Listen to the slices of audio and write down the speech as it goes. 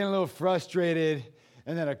a little frustrated,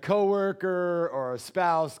 and then a coworker or a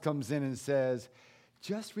spouse comes in and says,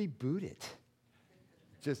 just reboot it.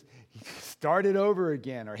 Just start it over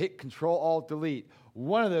again, or hit Control-Alt-Delete.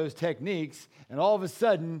 One of those techniques, and all of a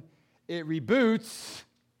sudden, it reboots,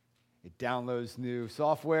 it downloads new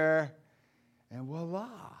software, and voila,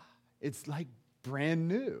 it's like brand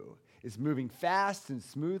new. It's moving fast and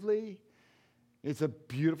smoothly. It's a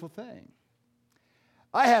beautiful thing.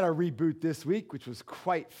 I had a reboot this week, which was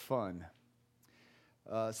quite fun.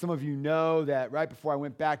 Some of you know that right before I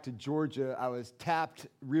went back to Georgia, I was tapped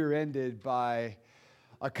rear-ended by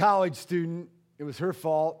a college student. It was her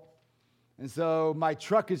fault. And so my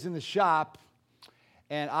truck is in the shop,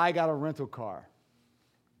 and I got a rental car.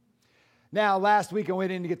 Now, last week I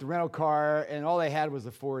went in to get the rental car, and all they had was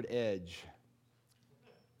a Ford Edge.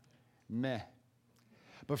 Meh.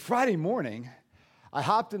 But Friday morning, I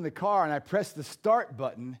hopped in the car, and I pressed the start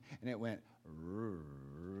button, and it went,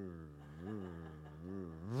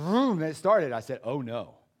 and it started. I said, oh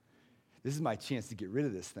no, this is my chance to get rid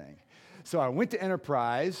of this thing. So I went to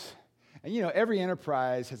Enterprise, and every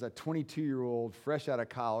Enterprise has a 22-year-old fresh out of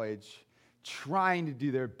college trying to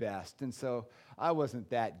do their best. And so I wasn't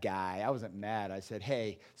that guy. I wasn't mad. I said,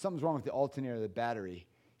 hey, something's wrong with the alternator of the battery.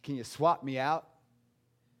 Can you swap me out?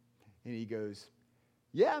 And he goes,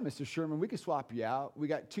 yeah, Mr. Sherman, we can swap you out. We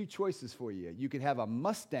got two choices for you. You can have a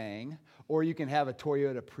Mustang, or you can have a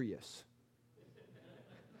Toyota Prius.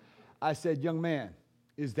 I said, young man,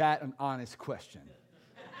 is that an honest question?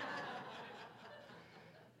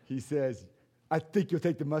 He says, I think you'll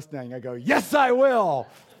take the Mustang. I go, yes, I will.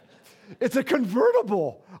 It's a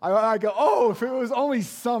convertible. I go, oh, if it was only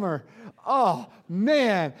summer. Oh,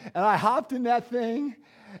 man. And I hopped in that thing,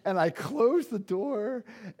 and I closed the door,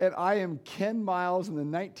 and I am Ken Miles in the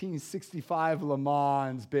 1965 Le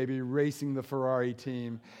Mans, baby, racing the Ferrari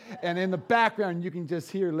team. And in the background, you can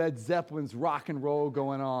just hear Led Zeppelin's rock and roll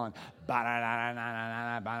going on.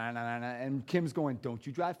 And Kim's going, don't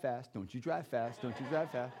you drive fast, don't you drive fast, don't you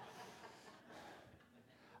drive fast.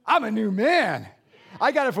 I'm a new man.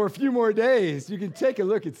 I got it for a few more days. You can take a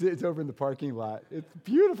look. It's over in the parking lot. It's a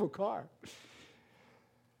beautiful car.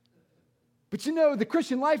 But the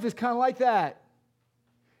Christian life is kind of like that.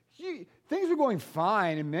 Things were going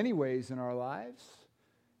fine in many ways in our lives.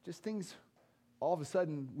 Just things, all of a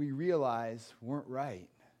sudden, we realize weren't right.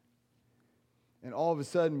 And all of a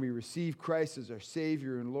sudden, we receive Christ as our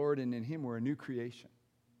Savior and Lord, and in Him we're a new creation.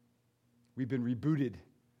 We've been rebooted.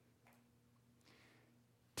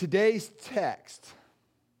 Today's text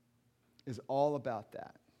is all about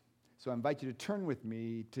that. So I invite you to turn with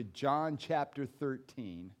me to John chapter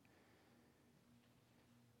 13.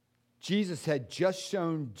 Jesus had just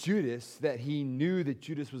shown Judas that he knew that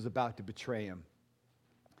Judas was about to betray him.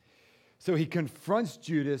 So he confronts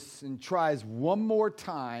Judas and tries one more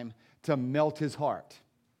time to melt his heart.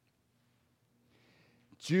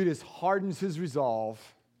 Judas hardens his resolve,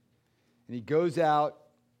 and he goes out,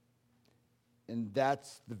 and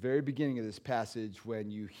that's the very beginning of this passage when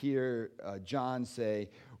you hear John say,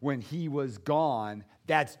 when he was gone,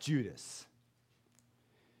 that's Judas.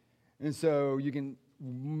 And so you can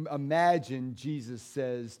imagine Jesus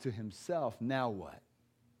says to himself, now what?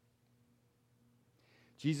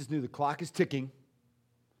 Jesus knew the clock is ticking.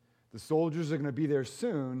 The soldiers are going to be there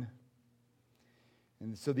soon.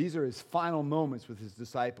 And so these are his final moments with his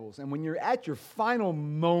disciples. And when you're at your final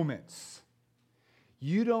moments,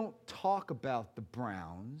 you don't talk about the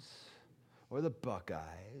Browns or the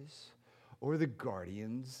Buckeyes or the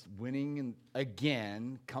Guardians winning and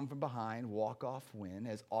again, come from behind, walk-off win,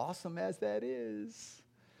 as awesome as that is.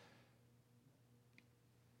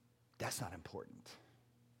 That's not important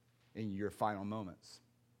in your final moments.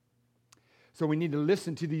 So we need to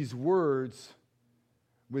listen to these words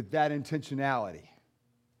with that intentionality.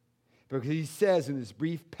 Because he says in this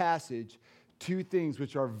brief passage two things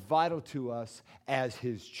which are vital to us as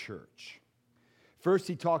his church. First,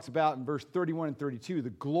 he talks about in verse 31 and 32,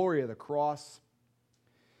 the glory of the cross.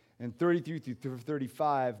 And 33 through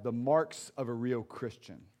 35, the marks of a real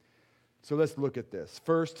Christian. So let's look at this.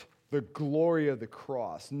 First, the glory of the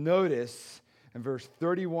cross. Notice in verse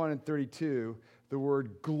 31 and 32, the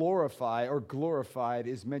word glorify or glorified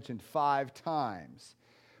is mentioned 5 times.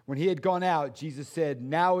 When he had gone out, Jesus said,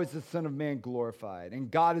 now is the Son of Man glorified,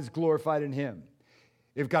 and God is glorified in him.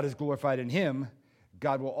 If God is glorified in him,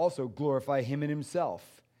 God will also glorify him in himself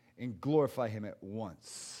and glorify him at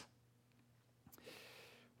once.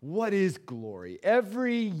 What is glory?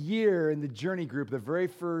 Every year in the journey group, the very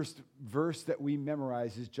first verse that we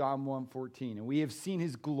memorize is John 1:14, and we have seen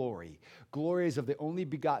his glory. Glory is of the only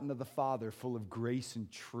begotten of the Father, full of grace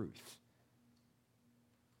and truth.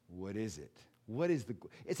 What is it? What is the,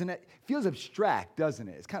 it feels abstract, doesn't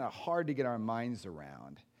it? It's kind of hard to get our minds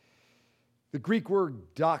around. The Greek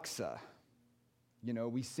word doxa,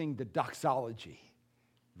 we sing the doxology,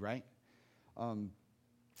 right?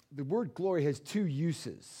 The word glory has two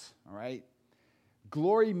uses, all right?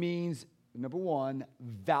 Glory means, number one,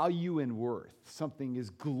 value and worth. Something is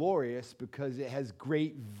glorious because it has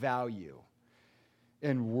great value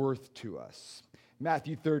and worth to us.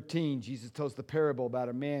 Matthew 13, Jesus tells the parable about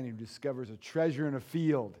a man who discovers a treasure in a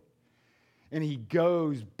field. And he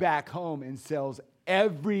goes back home and sells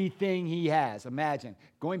everything he has. Imagine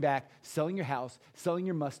going back, selling your house, selling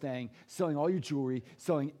your Mustang, selling all your jewelry,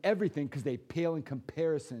 selling everything because they pale in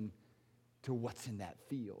comparison to what's in that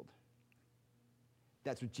field.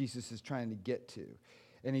 That's what Jesus is trying to get to.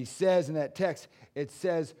 And he says in that text, it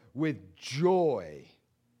says, with joy,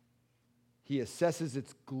 he assesses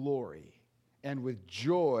its glory, and with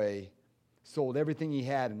joy sold everything he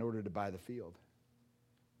had in order to buy the field.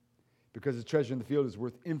 Because the treasure in the field is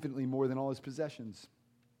worth infinitely more than all his possessions.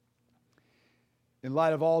 In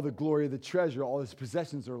light of all the glory of the treasure, all his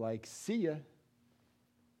possessions are like, see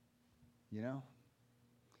ya.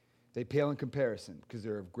 They pale in comparison because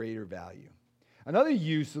they're of greater value. Another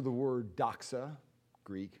use of the word doxa,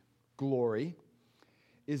 Greek, glory,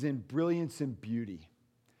 is in brilliance and beauty.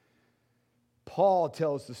 Paul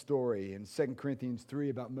tells the story in 2 Corinthians 3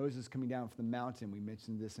 about Moses coming down from the mountain. We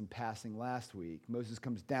mentioned this in passing last week. Moses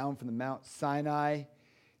comes down from the Mount Sinai.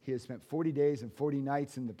 He has spent 40 days and 40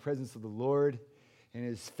 nights in the presence of the Lord, and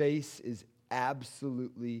his face is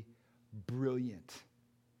absolutely brilliant.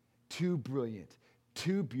 Too brilliant,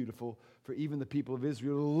 too beautiful for even the people of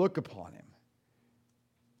Israel to look upon him.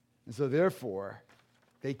 And so therefore,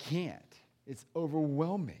 they can't. It's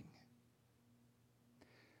overwhelming.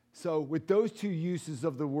 So with those two uses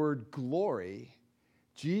of the word glory,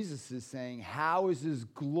 Jesus is saying, how is his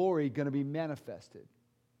glory going to be manifested?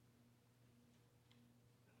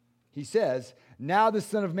 He says, now the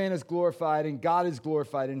Son of Man is glorified and God is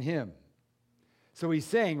glorified in him. So he's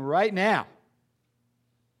saying right now,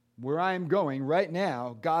 where I am going right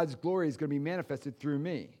now, God's glory is going to be manifested through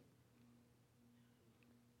me.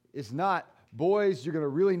 It's not, boys, you're going to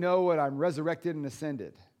really know what I'm resurrected and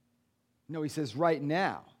ascended. No, he says right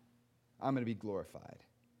now, I'm going to be glorified.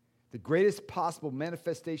 The greatest possible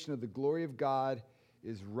manifestation of the glory of God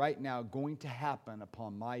is right now going to happen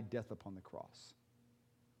upon my death upon the cross.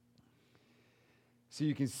 So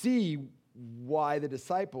you can see why the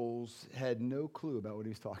disciples had no clue about what he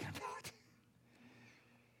was talking about.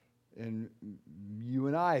 And you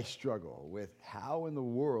and I struggle with how in the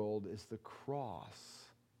world is the cross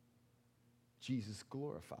Jesus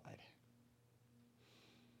glorified?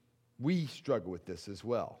 We struggle with this as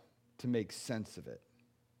well, to make sense of it.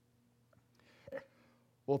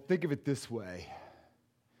 Well, think of it this way.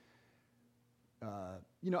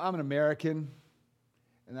 I'm an American,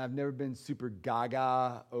 and I've never been super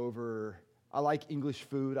gaga over, I like English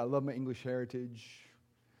food, I love my English heritage,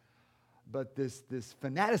 but this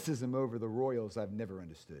fanaticism over the royals I've never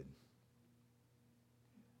understood.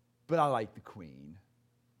 But I like the Queen.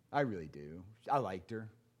 I really do. I liked her.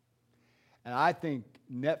 And I think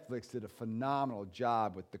Netflix did a phenomenal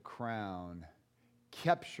job with The Crown,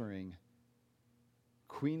 capturing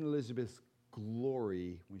Queen Elizabeth's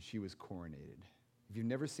glory when she was coronated. If you've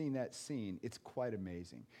never seen that scene, it's quite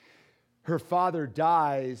amazing. Her father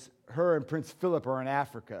dies. Her and Prince Philip are in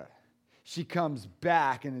Africa. She comes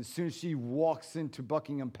back, and as soon as she walks into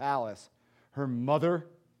Buckingham Palace, her mother,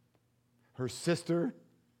 her sister,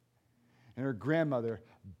 and her grandmother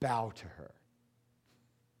bow to her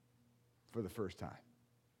for the first time.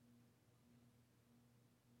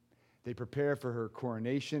 They prepare for her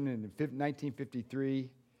coronation, and in 1953,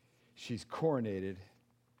 she's coronated.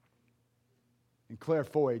 And Claire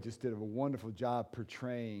Foy just did a wonderful job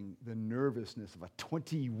portraying the nervousness of a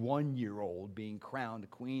 21-year-old being crowned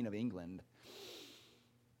Queen of England.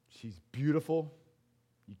 She's beautiful.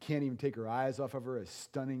 You can't even take her eyes off of her, as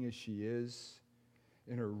stunning as she is,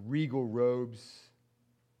 in her regal robes,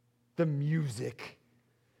 the music.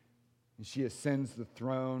 And she ascends the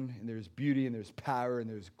throne, and there's beauty, and there's power, and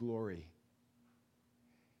there's glory.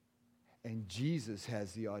 And Jesus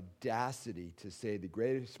has the audacity to say the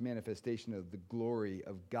greatest manifestation of the glory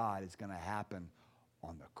of God is going to happen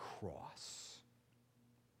on the cross.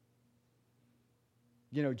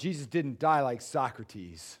 Jesus didn't die like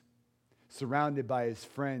Socrates, surrounded by his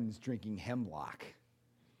friends drinking hemlock.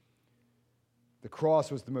 The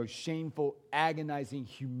cross was the most shameful, agonizing,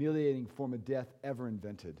 humiliating form of death ever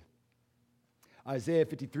invented. Isaiah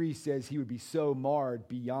 53 says he would be so marred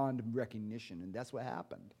beyond recognition, and that's what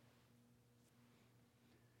happened.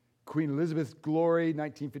 Queen Elizabeth's glory,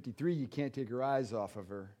 1953, you can't take your eyes off of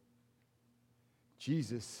her.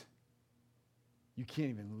 Jesus, you can't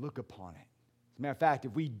even look upon it. As a matter of fact,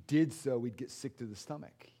 if we did so, we'd get sick to the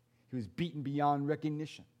stomach. He was beaten beyond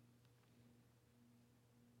recognition.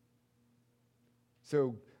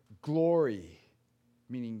 So glory,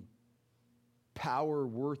 meaning power,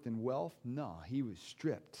 worth, and wealth? No, he was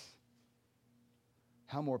stripped.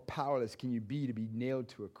 How more powerless can you be to be nailed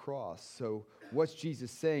to a cross? So what's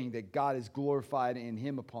Jesus saying? That God is glorified in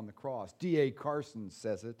him upon the cross. D.A. Carson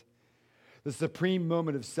says it. The supreme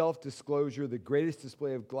moment of self-disclosure, the greatest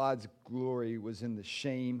display of God's glory, was in the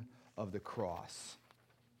shame of the cross.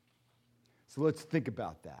 So let's think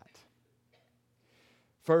about that.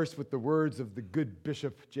 First, with the words of the good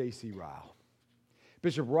Bishop J.C. Ryle.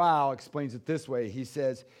 Bishop Ryle explains it this way. He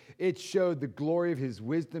says, it showed the glory of his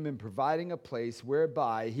wisdom in providing a place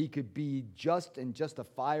whereby he could be just and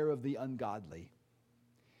justifier of the ungodly.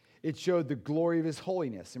 It showed the glory of his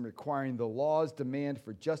holiness in requiring the law's demand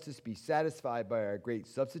for justice be satisfied by our great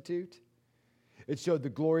substitute. It showed the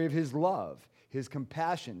glory of his love, his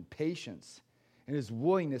compassion, patience, and his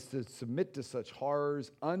willingness to submit to such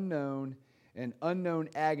horrors, unknown and unknown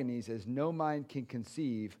agonies as no mind can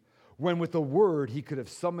conceive, when with a word he could have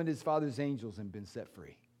summoned his Father's angels and been set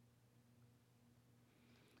free.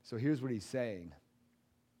 So here's what he's saying.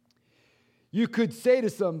 You could say to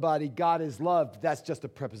somebody, God is love, but that's just a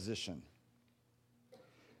preposition.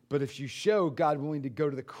 But if you show God willing to go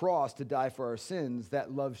to the cross to die for our sins,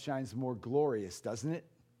 that love shines more glorious, doesn't it?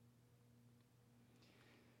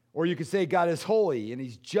 Or you could say God is holy and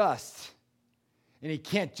he's just, and he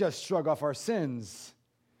can't just shrug off our sins.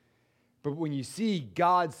 But when you see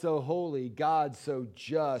God so holy, God so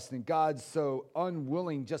just, and God so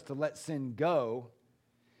unwilling just to let sin go,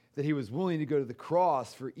 that he was willing to go to the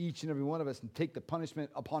cross for each and every one of us and take the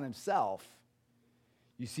punishment upon himself,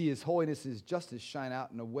 you see his holiness, his justice shine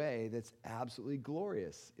out in a way that's absolutely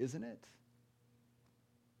glorious, isn't it?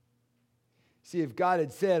 See, if God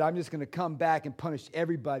had said, I'm just going to come back and punish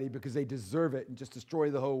everybody because they deserve it and just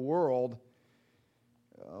destroy the whole world,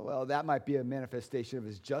 well, that might be a manifestation of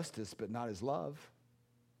his justice, but not his love.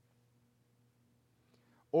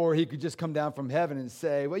 Or he could just come down from heaven and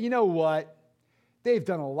say, well, you know what? They've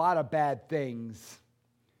done a lot of bad things.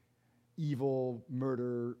 Evil,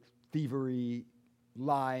 murder, thievery,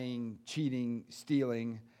 lying, cheating,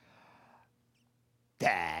 stealing.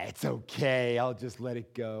 It's okay. I'll just let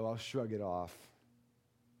it go. I'll shrug it off.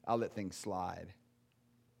 I'll let things slide.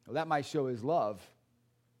 Well, that might show his love,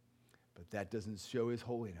 but that doesn't show his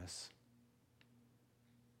holiness.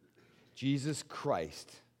 Jesus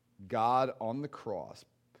Christ, God on the cross,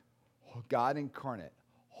 God incarnate,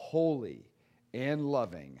 holy and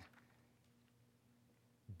loving,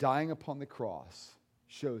 dying upon the cross,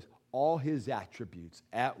 shows all his attributes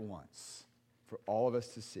at once for all of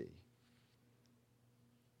us to see.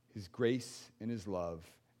 His grace and his love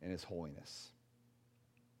and his holiness.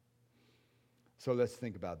 So let's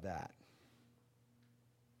think about that.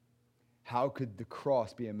 How could the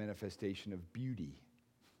cross be a manifestation of beauty?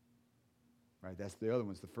 Right, that's the other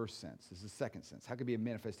one's the first sense. This is the second sense. How could it be a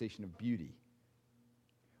manifestation of beauty?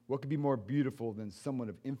 What could be more beautiful than someone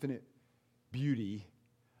of infinite beauty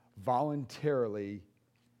voluntarily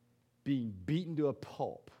being beaten to a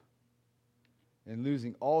pulp and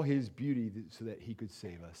losing all his beauty so that he could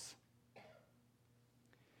save us?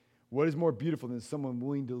 What is more beautiful than someone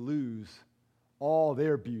willing to lose all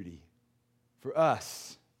their beauty for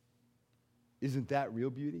us? Isn't that real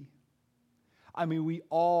beauty? I mean, we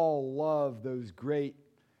all love those great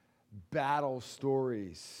battle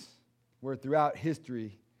stories where throughout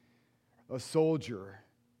history, a soldier,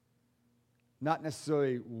 not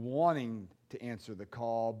necessarily wanting to answer the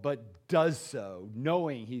call, but does so,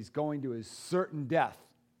 knowing he's going to his certain death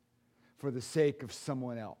for the sake of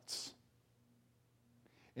someone else.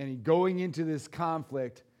 And going into this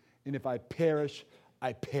conflict, and if I perish,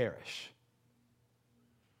 I perish.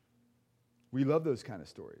 We love those kind of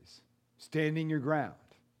stories. Standing your ground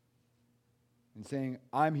and saying,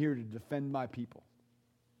 I'm here to defend my people.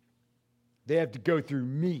 They have to go through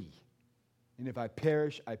me. And if I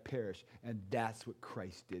perish, I perish. And that's what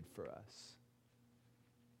Christ did for us.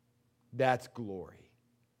 That's glory.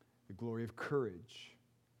 The glory of courage.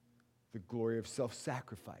 The glory of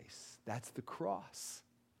self-sacrifice. That's the cross.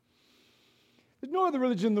 There's no other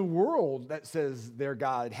religion in the world that says their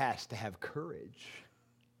God has to have courage.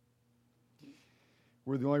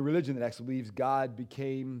 We're the only religion that actually believes God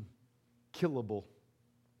became killable,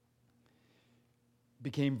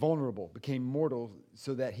 became vulnerable, became mortal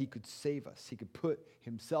so that he could save us. He could put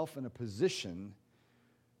himself in a position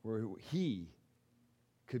where he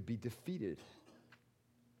could be defeated.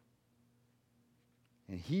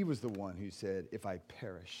 And he was the one who said, if I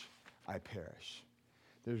perish, I perish.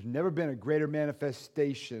 There's never been a greater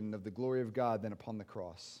manifestation of the glory of God than upon the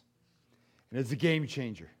cross. And it's a game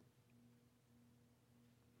changer.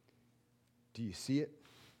 Do you see it?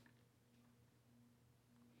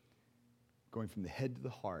 Going from the head to the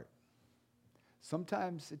heart.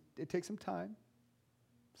 Sometimes it takes some time.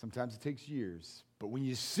 Sometimes it takes years. But when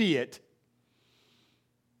you see it,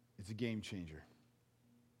 it's a game changer.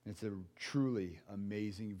 It's a truly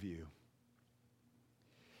amazing view.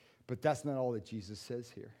 But that's not all that Jesus says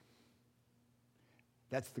here.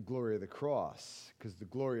 That's the glory of the cross, because the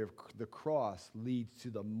glory of the cross leads to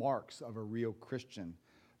the marks of a real Christian.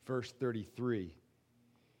 Verse 33.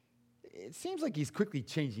 It seems like he's quickly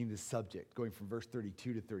changing the subject, going from verse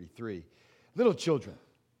 32 to 33. Little children,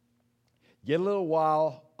 yet a little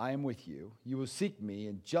while I am with you. You will seek me,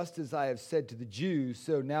 and just as I have said to the Jews,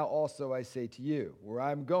 so now also I say to you, where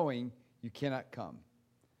I am going, you cannot come.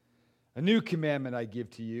 A new commandment I give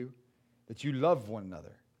to you, that you love one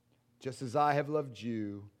another. Just as I have loved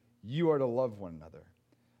you, you are to love one another.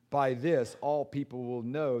 By this, all people will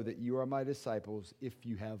know that you are my disciples if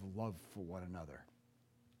you have love for one another.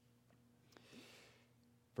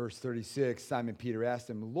 Verse 36, Simon Peter asked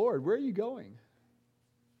him, Lord, where are you going?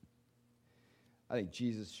 I think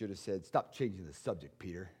Jesus should have said, stop changing the subject,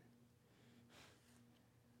 Peter.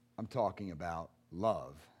 I'm talking about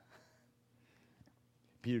love.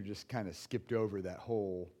 Peter just kind of skipped over that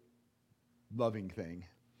whole loving thing.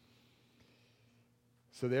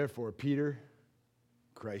 So therefore, Peter,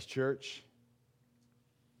 Christ Church,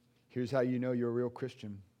 here's how you know you're a real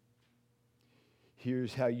Christian.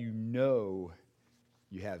 Here's how you know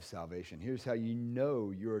you have salvation. Here's how you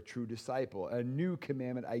know you're a true disciple. A new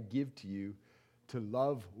commandment I give to you, to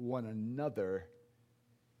love one another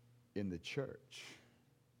in the church.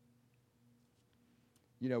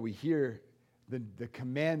 You know, we hear the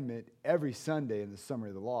commandment every Sunday in the summary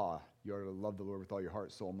of the law. You are to love the Lord with all your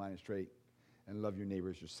heart, soul, mind, and strength, and love your neighbor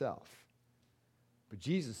as yourself. But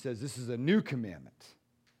Jesus says this is a new commandment.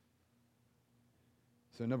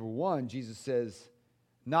 So number one, Jesus says,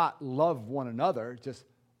 not love one another, just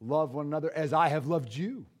love one another as I have loved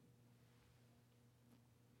you.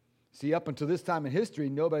 See, up until this time in history,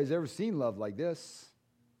 nobody's ever seen love like this,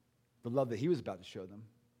 the love that he was about to show them.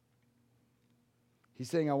 He's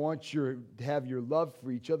saying, I want you to have your love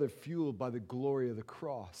for each other fueled by the glory of the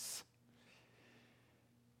cross.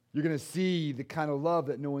 You're going to see the kind of love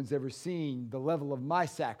that no one's ever seen, the level of my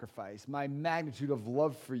sacrifice, my magnitude of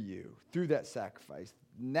love for you through that sacrifice.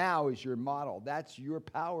 Now is your model. That's your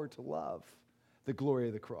power to love, the glory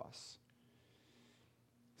of the cross.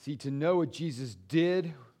 See, to know what Jesus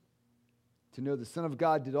did, to know the Son of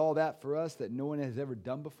God did all that for us that no one has ever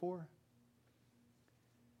done before.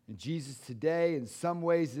 And Jesus today, in some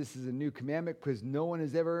ways, this is a new commandment because no one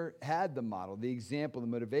has ever had the model, the example, the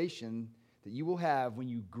motivation that you will have when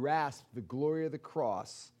you grasp the glory of the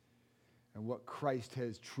cross and what Christ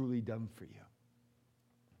has truly done for you.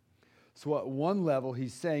 So at one level,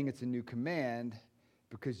 he's saying it's a new command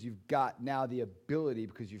because you've got now the ability,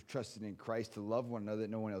 because you've trusted in Christ, to love one another that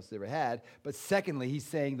no one else ever had. But secondly, he's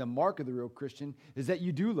saying the mark of the real Christian is that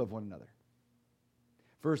you do love one another.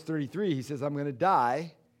 Verse 33, he says, I'm going to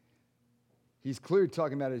die. He's clearly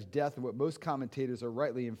talking about his death, and what most commentators are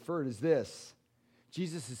rightly inferred is this.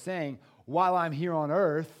 Jesus is saying, while I'm here on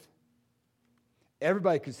earth,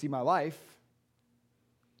 everybody could see my life.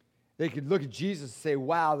 They could look at Jesus and say,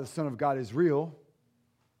 wow, the Son of God is real.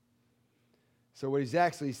 So what he's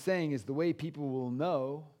actually saying is the way people will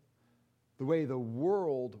know, the way the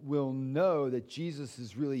world will know that Jesus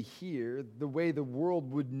is really here, the way the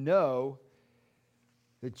world would know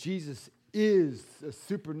that Jesus is a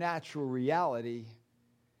supernatural reality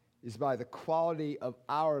is by the quality of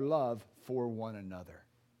our love for one another.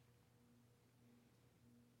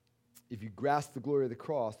 If you grasp the glory of the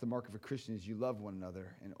cross, the mark of a Christian is you love one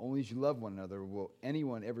another, and only as you love one another will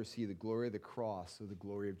anyone ever see the glory of the cross or the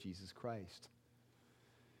glory of Jesus Christ.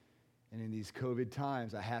 And in these COVID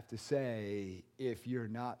times, I have to say, if you're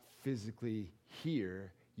not physically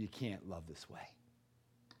here, you can't love this way.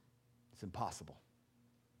 It's impossible.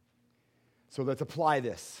 So let's apply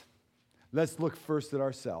this. Let's look first at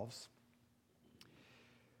ourselves.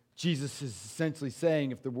 Jesus is essentially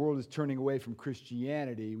saying if the world is turning away from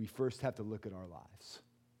Christianity, we first have to look at our lives.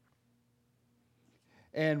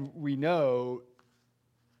 And we know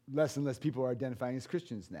less and less people are identifying as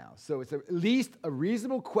Christians now. So it's at least a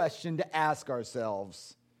reasonable question to ask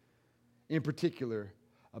ourselves, in particular,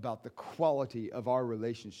 about the quality of our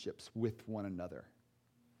relationships with one another.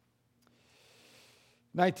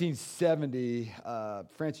 1970,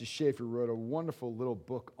 Francis Schaeffer wrote a wonderful little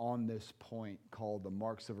book on this point called The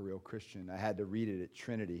Marks of a Real Christian. I had to read it at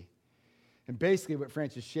Trinity. And basically what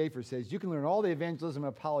Francis Schaeffer says, you can learn all the evangelism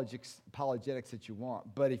and apologetics that you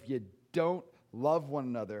want, but if you don't love one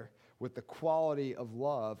another with the quality of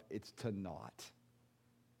love, it's to naught.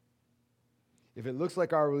 If it looks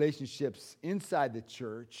like our relationships inside the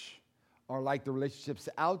church are like the relationships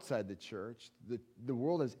outside the church, the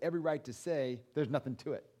world has every right to say there's nothing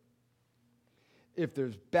to it. If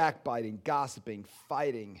there's backbiting, gossiping,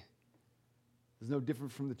 fighting, there's no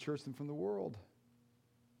different from the church than from the world.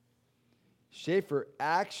 Schaeffer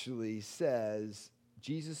actually says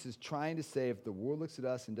Jesus is trying to say if the world looks at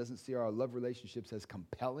us and doesn't see our love relationships as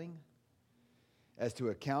compelling, as to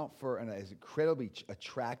account for and as incredibly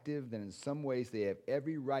attractive, then in some ways they have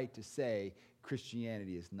every right to say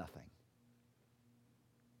Christianity is nothing.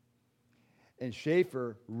 And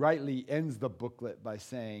Schaeffer rightly ends the booklet by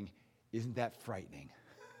saying, isn't that frightening?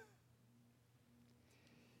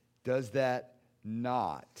 Does that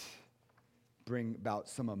not bring about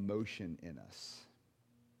some emotion in us?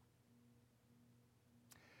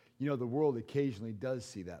 You know, the world occasionally does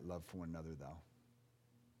see that love for one another, though.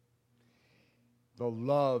 The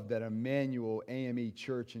love that Emmanuel AME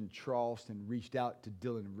Church in Charleston reached out to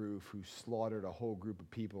Dylan Roof, who slaughtered a whole group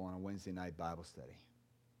of people on a Wednesday night Bible study.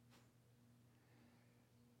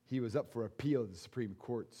 He was up for appeal to the Supreme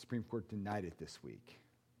Court. The Supreme Court denied it this week.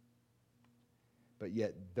 But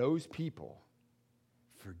yet those people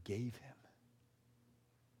forgave him,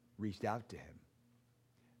 reached out to him,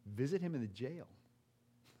 visit him in the jail,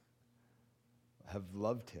 have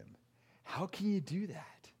loved him. How can you do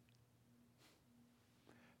that?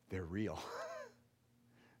 They're real.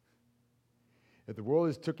 If the world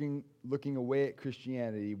is looking away at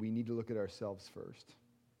Christianity, we need to look at ourselves first,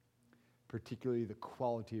 particularly the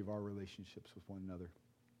quality of our relationships with one another.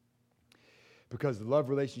 Because the love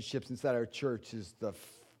relationships inside our church is the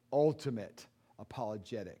ultimate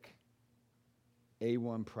apologetic,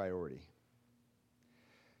 A1 priority.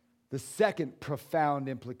 The second profound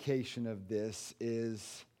implication of this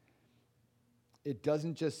is it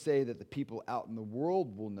doesn't just say that the people out in the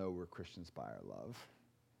world will know we're Christians by our love.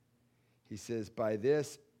 He says, by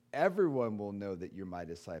this, everyone will know that you're my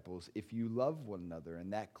disciples if you love one another.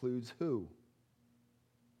 And that includes who?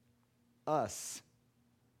 Us.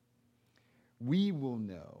 We will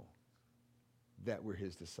know that we're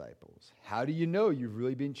his disciples. How do you know you've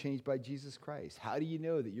really been changed by Jesus Christ? How do you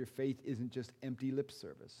know that your faith isn't just empty lip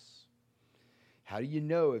service? How do you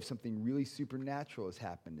know if something really supernatural has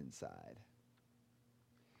happened inside?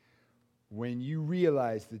 When you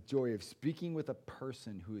realize the joy of speaking with a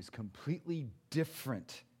person who is completely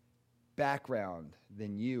different background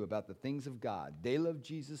than you about the things of God. They love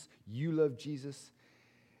Jesus, you love Jesus,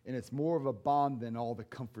 and it's more of a bond than all the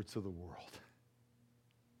comforts of the world.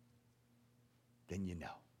 Then you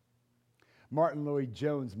know. Martin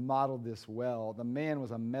Lloyd-Jones modeled this well. The man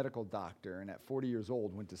was a medical doctor and at 40 years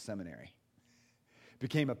old went to seminary.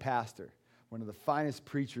 Became a pastor, one of the finest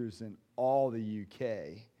preachers in all the UK.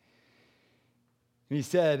 And he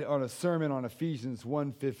said on a sermon on Ephesians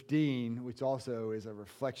 1:15, which also is a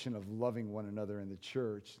reflection of loving one another in the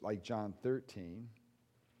church, like John 13,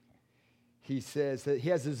 he says that he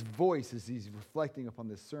has his voice as he's reflecting upon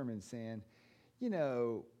this sermon saying, you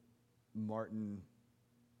know, Martin,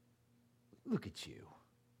 look at you.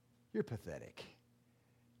 You're pathetic.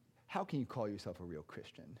 How can you call yourself a real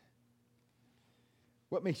Christian?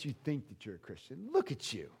 What makes you think that you're a Christian? Look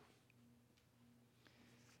at you.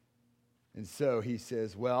 And so he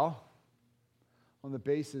says, well, on the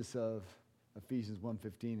basis of Ephesians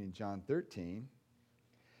 1:15 and John 13,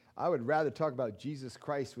 I would rather talk about Jesus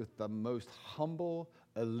Christ with the most humble,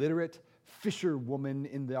 illiterate fisherwoman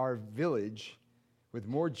in our village with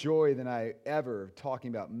more joy than I ever talking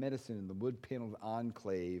about medicine in the wood-paneled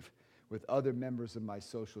enclave with other members of my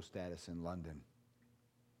social status in London.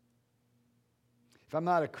 If I'm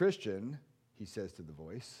not a Christian, he says to the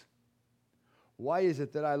voice, why is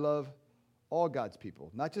it that I love all God's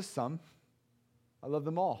people? Not just some. I love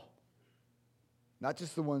them all. Not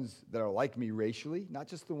just the ones that are like me racially, not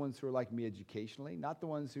just the ones who are like me educationally, not the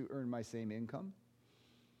ones who earn my same income.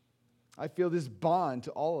 I feel this bond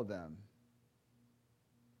to all of them.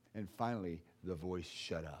 And finally, the voice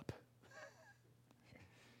shut up.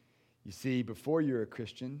 You see, before you're a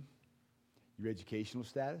Christian, your educational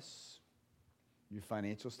status, your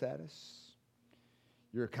financial status,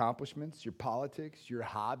 your accomplishments, your politics, your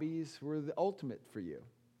hobbies were the ultimate for you.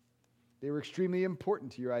 They were extremely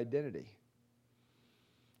important to your identity.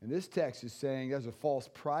 And this text is saying there's a false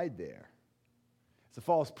pride there. It's a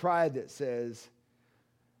false pride that says,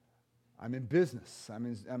 I'm in business. I'm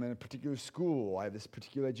in a particular school. I have this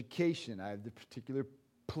particular education. I have this particular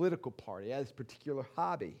political party. I have this particular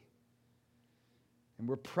hobby. And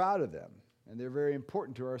we're proud of them. And they're very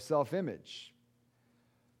important to our self-image.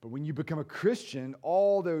 But when you become a Christian,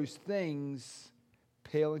 all those things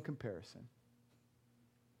pale in comparison.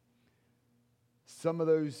 Some of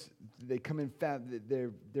those, they come in found,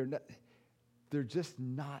 they're just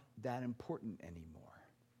not that important anymore.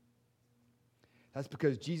 That's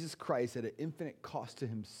because Jesus Christ, at an infinite cost to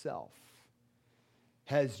himself,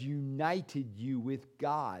 has united you with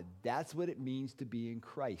God. That's what it means to be in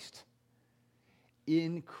Christ.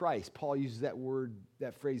 In Christ. Paul uses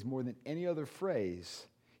that phrase more than any other phrase.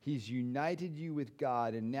 He's united you with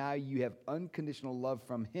God, and now you have unconditional love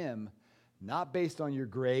from him, not based on your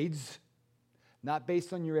grades, not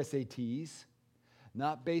based on your SATs,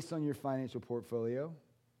 not based on your financial portfolio,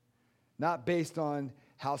 not based on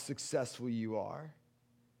how successful you are.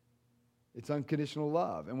 It's unconditional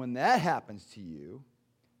love. And when that happens to you,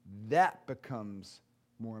 that becomes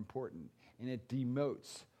more important, and it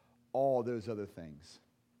demotes all those other things.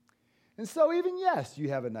 And so even, yes, you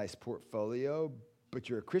have a nice portfolio, but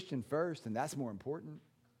you're a Christian first, and that's more important.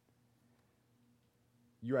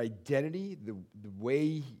 Your identity, the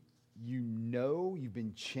way you know you've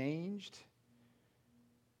been changed,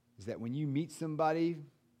 is that when you meet somebody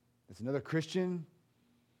that's another Christian,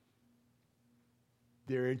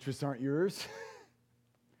 their interests aren't yours.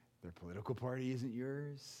 Their political party isn't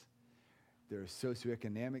yours. Their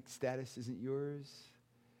socioeconomic status isn't yours.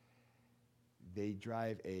 They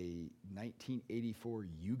drive a 1984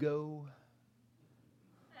 Yugo.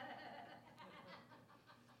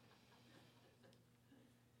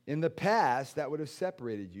 In the past, that would have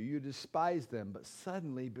separated you. You despised them. But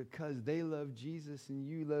suddenly, because they love Jesus and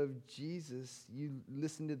you love Jesus, you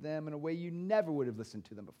listen to them in a way you never would have listened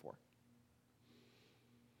to them before.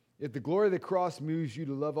 If the glory of the cross moves you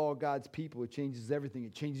to love all God's people, it changes everything.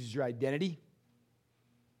 It changes your identity.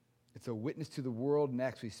 It's a witness to the world and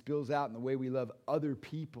actually spills out in the way we love other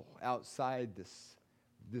people outside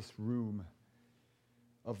this room,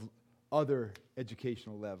 of other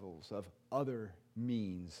educational levels, of other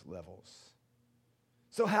means levels.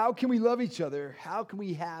 So how can we love each other? How can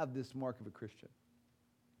we have this mark of a Christian?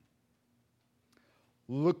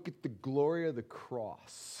 Look at the glory of the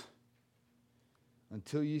cross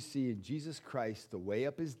until you see in Jesus Christ the way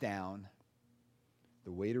up is down,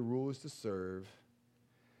 the way to rule is to serve,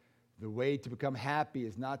 the way to become happy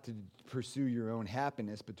is not to pursue your own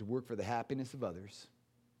happiness, but to work for the happiness of others.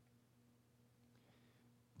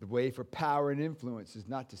 The way for power and influence is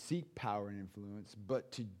not to seek power and influence,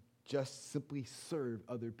 but to just simply serve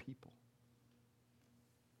other people.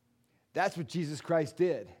 That's what Jesus Christ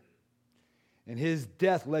did. And his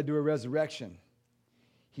death led to a resurrection.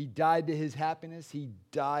 He died to his happiness, he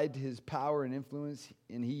died to his power and influence,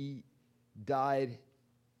 and he died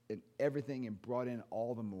in everything and brought in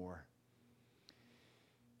all the more.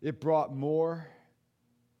 It brought more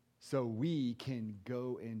so we can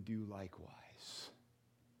go and do likewise.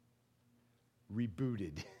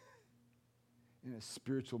 Rebooted in a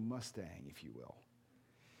spiritual Mustang, if you will.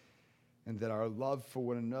 And that our love for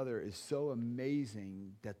one another is so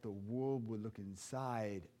amazing that the world would look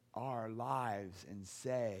inside our lives and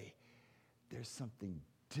say, there's something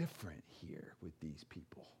different here with these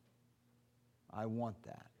people. I want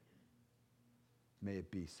that. May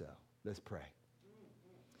it be so. Let's pray.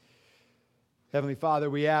 Heavenly Father,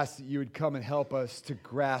 we ask that you would come and help us to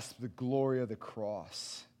grasp the glory of the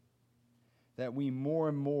cross, that we more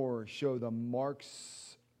and more show the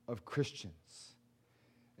marks of Christians.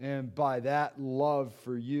 And by that love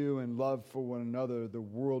for you and love for one another, the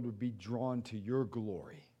world would be drawn to your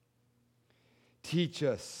glory. Teach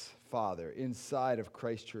us, Father, inside of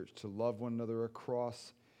Christ Church to love one another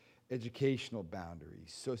across educational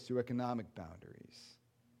boundaries, socioeconomic boundaries,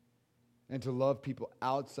 and to love people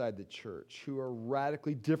outside the church who are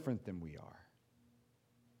radically different than we are.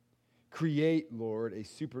 Create, Lord, a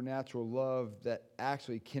supernatural love that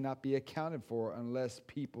actually cannot be accounted for unless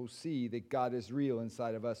people see that God is real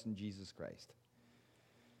inside of us in Jesus Christ.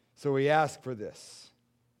 So we ask for this,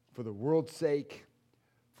 for the world's sake,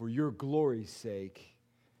 for your glory's sake,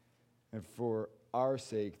 and for our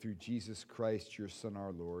sake through Jesus Christ, your Son,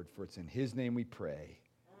 our Lord. For it's in his name we pray.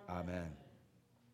 Amen.